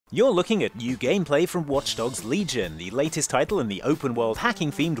You're looking at new gameplay from Watch Dogs Legion, the latest title in the open-world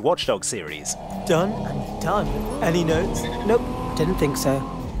hacking-themed Watch Dogs series. Done and done. Any notes? Nope, didn't think so.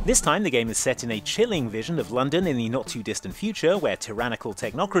 This time the game is set in a chilling vision of London in the not-too-distant future, where tyrannical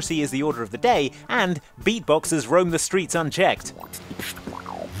technocracy is the order of the day, and beatboxers roam the streets unchecked.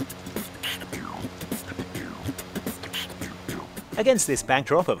 Against this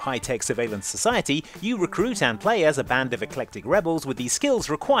backdrop of high-tech surveillance society, you recruit and play as a band of eclectic rebels with the skills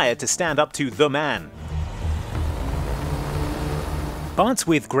required to stand up to the man. But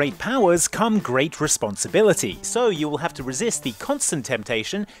with great powers come great responsibility, so you will have to resist the constant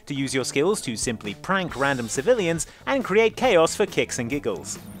temptation to use your skills to simply prank random civilians and create chaos for kicks and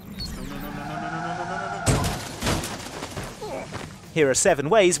giggles. Here are 7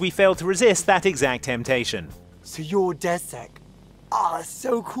 ways we failed to resist that exact temptation. So you're DedSec. Ah, that's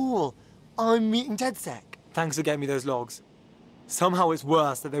so cool. I'm meeting DedSec. Thanks for getting me those logs. Somehow it's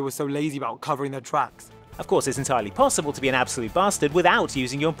worse that they were so lazy about covering their tracks. Of course, it's entirely possible to be an absolute bastard without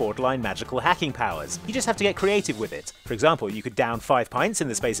using your borderline magical hacking powers. You just have to get creative with it. For example, you could down 5 pints in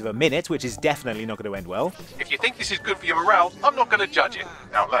the space of a minute, which is definitely not going to end well. If you think this is good for your morale, I'm not going to judge it.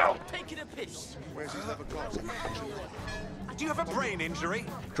 Out loud. Do you have a brain injury?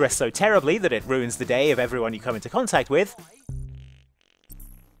 Dress so terribly that it ruins the day of everyone you come into contact with.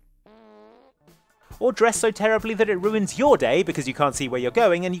 Or dress so terribly that it ruins your day because you can't see where you're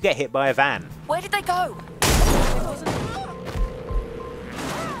going and you get hit by a van. Where did they go?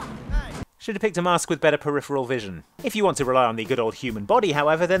 Should have picked a mask with better peripheral vision. If you want to rely on the good old human body,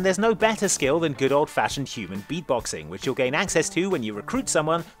 however, then there's no better skill than good old-fashioned human beatboxing, which you'll gain access to when you recruit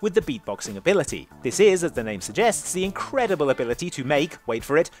someone with the beatboxing ability. This is, as the name suggests, the incredible ability to make, wait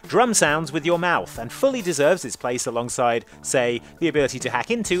for it, drum sounds with your mouth, and fully deserves its place alongside, say, the ability to hack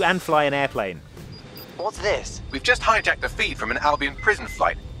into and fly an airplane. What's this? We've just hijacked a feed from an Albion prison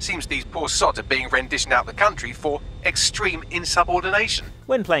flight. Seems these poor sods are being renditioned out the country for extreme insubordination.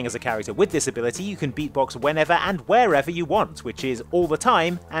 When playing as a character with this ability, you can beatbox whenever and wherever you want, which is all the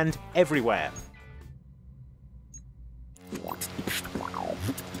time and everywhere.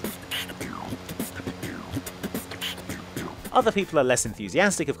 Other people are less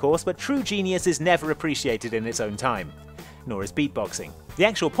enthusiastic, of course, but true genius is never appreciated in its own time. Nor is beatboxing. The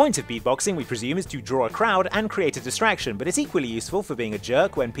actual point of beatboxing, we presume, is to draw a crowd and create a distraction, but it's equally useful for being a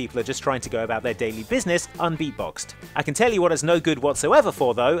jerk when people are just trying to go about their daily business unbeatboxed. I can tell you what it's no good whatsoever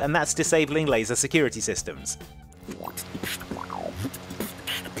for, though, and that's disabling laser security systems.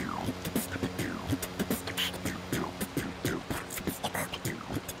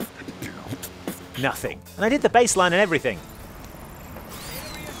 Nothing. And I did the bass line and everything.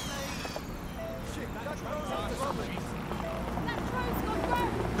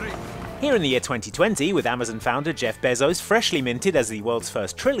 Here in the year 2020, with Amazon founder Jeff Bezos freshly minted as the world's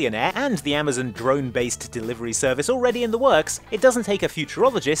first trillionaire and the Amazon drone-based delivery service already in the works, it doesn't take a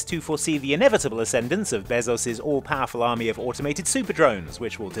futurologist to foresee the inevitable ascendance of Bezos' all-powerful army of automated super drones,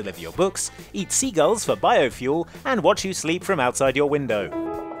 which will deliver your books, eat seagulls for biofuel, and watch you sleep from outside your window.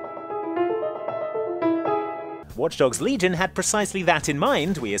 Watch Dogs Legion had precisely that in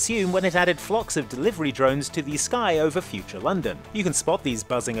mind, we assume, when it added flocks of delivery drones to the sky over future London. You can spot these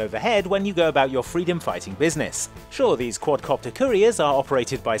buzzing overhead when you go about your freedom-fighting business. Sure, these quadcopter couriers are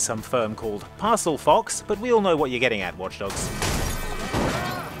operated by some firm called Parcel Fox, but we all know what you're getting at, Watch Dogs.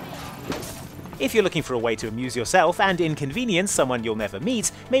 If you're looking for a way to amuse yourself and inconvenience someone you'll never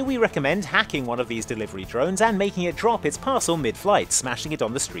meet, may we recommend hacking one of these delivery drones and making it drop its parcel mid-flight, smashing it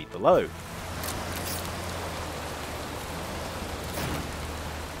on the street below.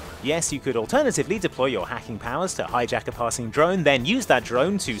 Yes, you could alternatively deploy your hacking powers to hijack a passing drone, then use that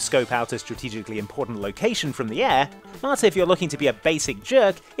drone to scope out a strategically important location from the air, but if you're looking to be a basic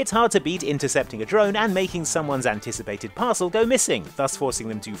jerk, it's hard to beat intercepting a drone and making someone's anticipated parcel go missing, thus forcing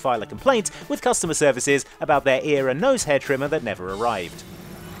them to file a complaint with customer services about their ear and nose hair trimmer that never arrived.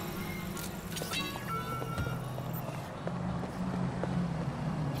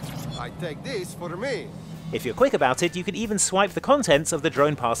 I take this for me. If you're quick about it, you can even swipe the contents of the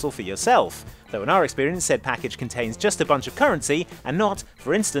drone parcel for yourself, though in our experience said package contains just a bunch of currency and not,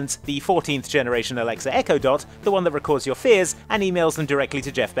 for instance, the 14th generation Alexa Echo Dot, the one that records your fears and emails them directly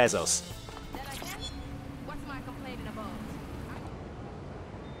to Jeff Bezos.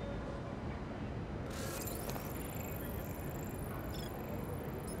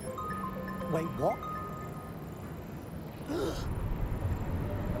 Wait, what?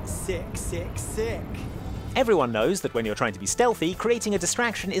 Sick, sick, sick. Everyone knows that when you're trying to be stealthy, creating a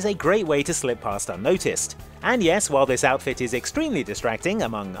distraction is a great way to slip past unnoticed. And yes, while this outfit is extremely distracting,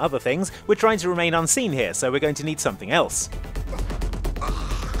 among other things, we're trying to remain unseen here, so we're going to need something else.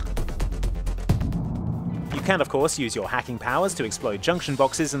 You can of course use your hacking powers to explode junction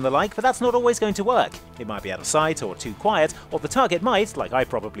boxes and the like, but that's not always going to work. It might be out of sight or too quiet, or the target might, like I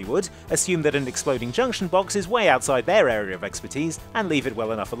probably would, assume that an exploding junction box is way outside their area of expertise and leave it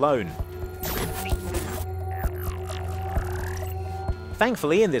well enough alone.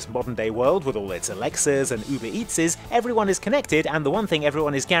 Thankfully, in this modern-day world with all its Alexas and Uber Eatses, everyone is connected, and the one thing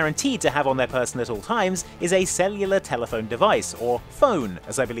everyone is guaranteed to have on their person at all times is a cellular telephone device, or phone,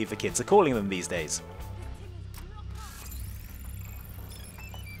 as I believe the kids are calling them these days.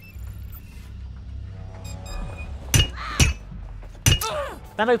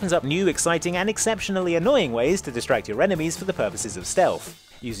 That opens up new, exciting, and exceptionally annoying ways to distract your enemies for the purposes of stealth.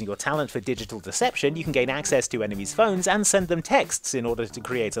 Using your talent for digital deception, you can gain access to enemies' phones and send them texts in order to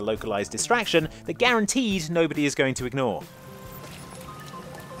create a localized distraction that guaranteed nobody is going to ignore.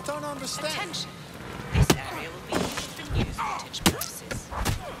 I don't understand. Attention! This area will be used for news footage purposes.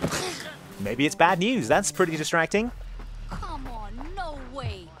 Maybe it's bad news, that's pretty distracting. Come on, no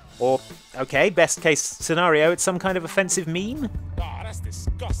way. Or, okay, best case scenario, it's some kind of offensive meme? Ah, that's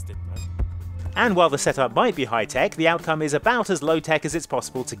disgusting, man. And while the setup might be high-tech, the outcome is about as low-tech as it's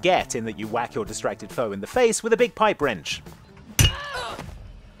possible to get, in that you whack your distracted foe in the face with a big pipe wrench.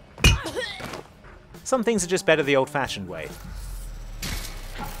 Some things are just better the old-fashioned way.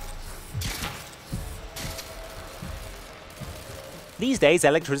 These days,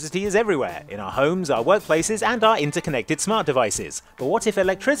 electricity is everywhere, in our homes, our workplaces, and our interconnected smart devices. But what if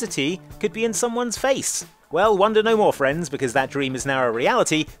electricity could be in someone's face? Well, wonder no more, friends, because that dream is now a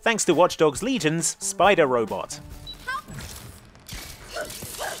reality thanks to Watch Dogs Legion's Spider Robot.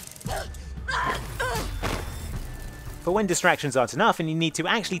 For when distractions aren't enough and you need to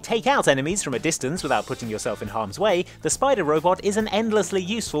actually take out enemies from a distance without putting yourself in harm's way, the Spider Robot is an endlessly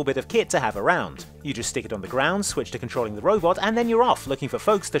useful bit of kit to have around. You just stick it on the ground, switch to controlling the robot, and then you're off looking for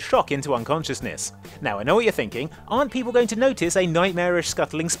folks to shock into unconsciousness. Now I know what you're thinking, aren't people going to notice a nightmarish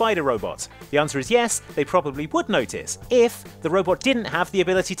scuttling spider robot? The answer is yes, they probably would notice, if the robot didn't have the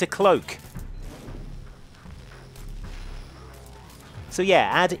ability to cloak. So yeah,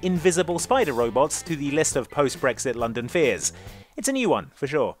 add invisible spider robots to the list of post-Brexit London fears. It's a new one, for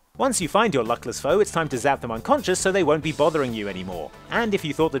sure. Once you find your luckless foe, it's time to zap them unconscious so they won't be bothering you anymore. And if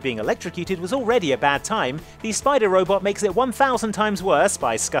you thought that being electrocuted was already a bad time, the spider robot makes it 1,000 times worse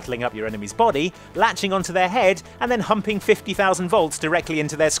by scuttling up your enemy's body, latching onto their head, and then humping 50,000 volts directly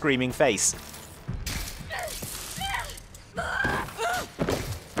into their screaming face.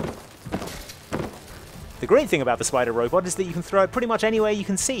 The great thing about the spider robot is that you can throw it pretty much anywhere you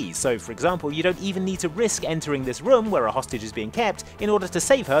can see, so for example you don't even need to risk entering this room where a hostage is being kept in order to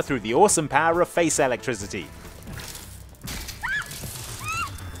save her through the awesome power of face electricity.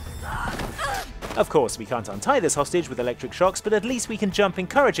 Of course, we can't untie this hostage with electric shocks, but at least we can jump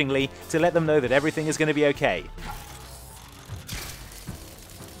encouragingly to let them know that everything is going to be okay.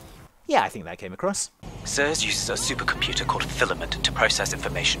 Yeah, I think that came across. SIRS uses a supercomputer called Filament to process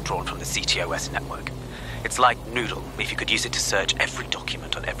information drawn from the CTOS network. It's like Noodle, if you could use it to search every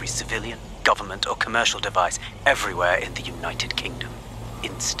document on every civilian, government or commercial device everywhere in the United Kingdom,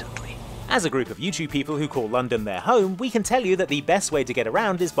 instantly. As a group of YouTube people who call London their home, we can tell you that the best way to get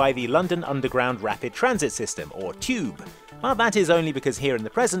around is by the London Underground Rapid Transit System, or TUBE. Well, that is only because here in the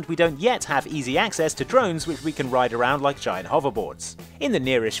present we don't yet have easy access to drones which we can ride around like giant hoverboards. In the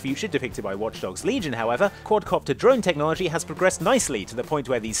nearish future depicted by Watch Dogs Legion, however, quadcopter drone technology has progressed nicely to the point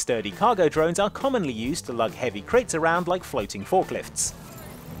where these sturdy cargo drones are commonly used to lug heavy crates around like floating forklifts.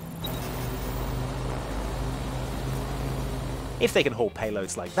 If they can haul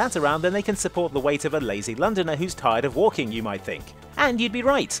payloads like that around, then they can support the weight of a lazy Londoner who's tired of walking, you might think. And you'd be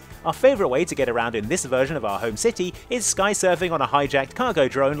right. Our favourite way to get around in this version of our home city is sky surfing on a hijacked cargo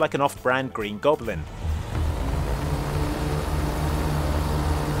drone like an off-brand Green Goblin.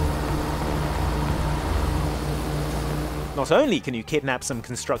 Not only can you kidnap some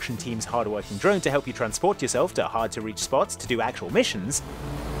construction team's hard-working drone to help you transport yourself to hard-to-reach spots to do actual missions,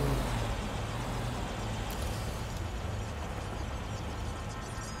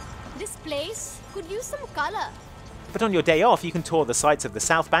 This place could use some color. but on your day off you can tour the sights of the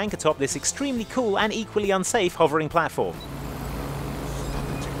South Bank atop this extremely cool and equally unsafe hovering platform.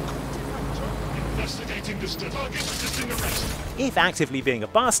 If actively being a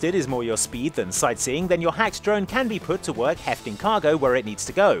bastard is more your speed than sightseeing, then your hacked drone can be put to work hefting cargo where it needs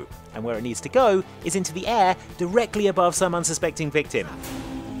to go. And where it needs to go is into the air directly above some unsuspecting victim.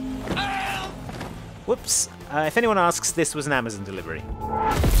 Whoops. If anyone asks, this was an Amazon delivery.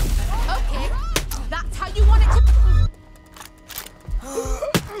 Okay, that's how you want it to.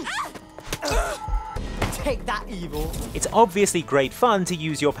 Take that, evil. It's obviously great fun to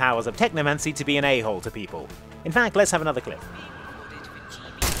use your powers of technomancy to be an a-hole to people. In fact, let's have another clip.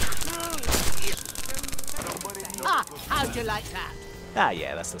 Ah, how'd you like that? Ah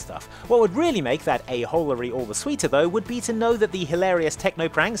yeah, that's the stuff. What would really make that a-holery all the sweeter though would be to know that the hilarious techno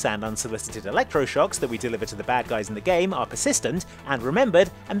pranks and unsolicited electroshocks that we deliver to the bad guys in the game are persistent and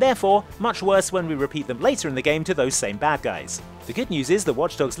remembered, and therefore much worse when we repeat them later in the game to those same bad guys. The good news is that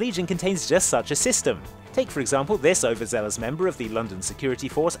Watch Dogs Legion contains just such a system. Take for example this overzealous member of the London security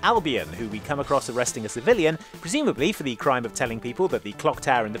force Albion, who we come across arresting a civilian, presumably for the crime of telling people that the clock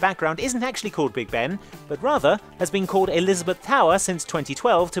tower in the background isn't actually called Big Ben, but rather has been called Elizabeth Tower since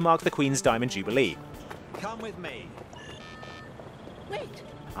 2012 to mark the Queen's Diamond Jubilee. Come with me. Wait.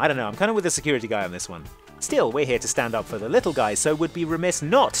 I don't know, I'm kind of with the security guy on this one. Still, we're here to stand up for the little guys, so would be remiss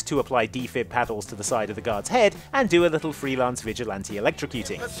not to apply defib paddles to the side of the guard's head and do a little freelance vigilante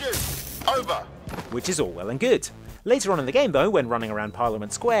electrocuting. That's you. Over. Which is all well and good. Later on in the game though, when running around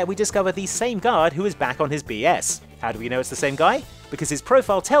Parliament Square, we discover the same guard who is back on his BS. How do we know it's the same guy? Because his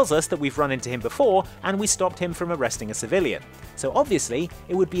profile tells us that we've run into him before and we stopped him from arresting a civilian. So obviously,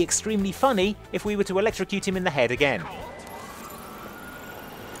 it would be extremely funny if we were to electrocute him in the head again.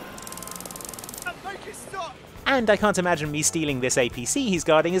 And I can't imagine me stealing this APC he's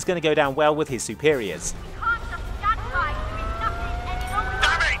guarding is going to go down well with his superiors. Damn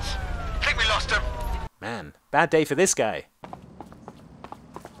it! Think we lost him. Man, bad day for this guy.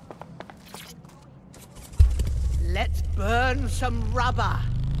 Let's burn some rubber.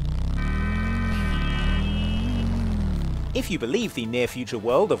 If you believe the near-future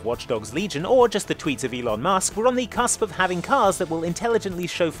world of Watch Dogs Legion, or just the tweets of Elon Musk, we're on the cusp of having cars that will intelligently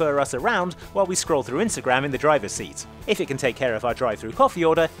chauffeur us around while we scroll through Instagram in the driver's seat. If it can take care of our drive-through coffee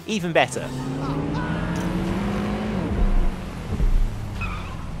order, even better.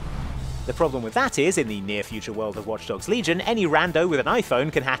 The problem with that is, in the near-future world of Watch Dogs Legion, any rando with an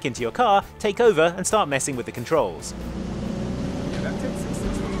iPhone can hack into your car, take over, and start messing with the controls.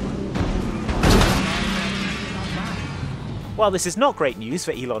 While this is not great news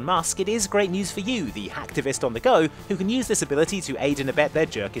for Elon Musk, it is great news for you, the hacktivist on the go, who can use this ability to aid and abet their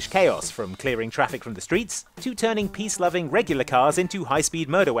jerkish chaos, from clearing traffic from the streets, to turning peace-loving regular cars into high-speed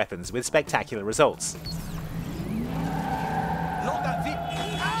murder weapons with spectacular results.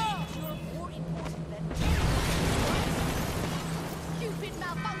 Stupid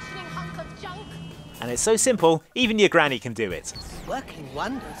malfunctioning hunk of junk. And it's so simple, even your granny can do it. Working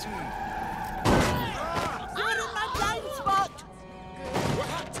wonders.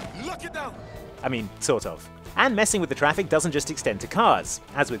 Lock it down. I mean, sort of. And messing with the traffic doesn't just extend to cars.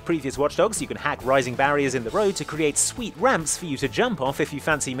 As with previous Watch Dogs, you can hack rising barriers in the road to create sweet ramps for you to jump off if you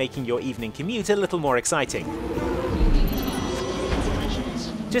fancy making your evening commute a little more exciting.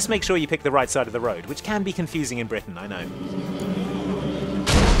 Just make sure you pick the right side of the road, which can be confusing in Britain, I know.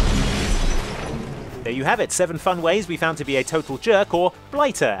 There you have it, 7 fun ways we found to be a total jerk, or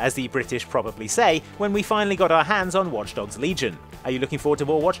blighter as the British probably say, when we finally got our hands on Watch Dogs Legion. Are you looking forward to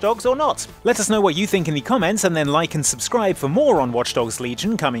more Watch Dogs or not? Let us know what you think in the comments, and then like and subscribe for more on Watch Dogs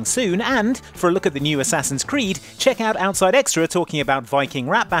Legion coming soon, and for a look at the new Assassin's Creed, check out Outside Extra talking about Viking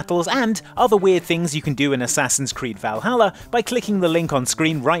rap battles and other weird things you can do in Assassin's Creed Valhalla by clicking the link on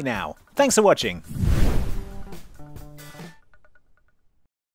screen right now. Thanks for watching.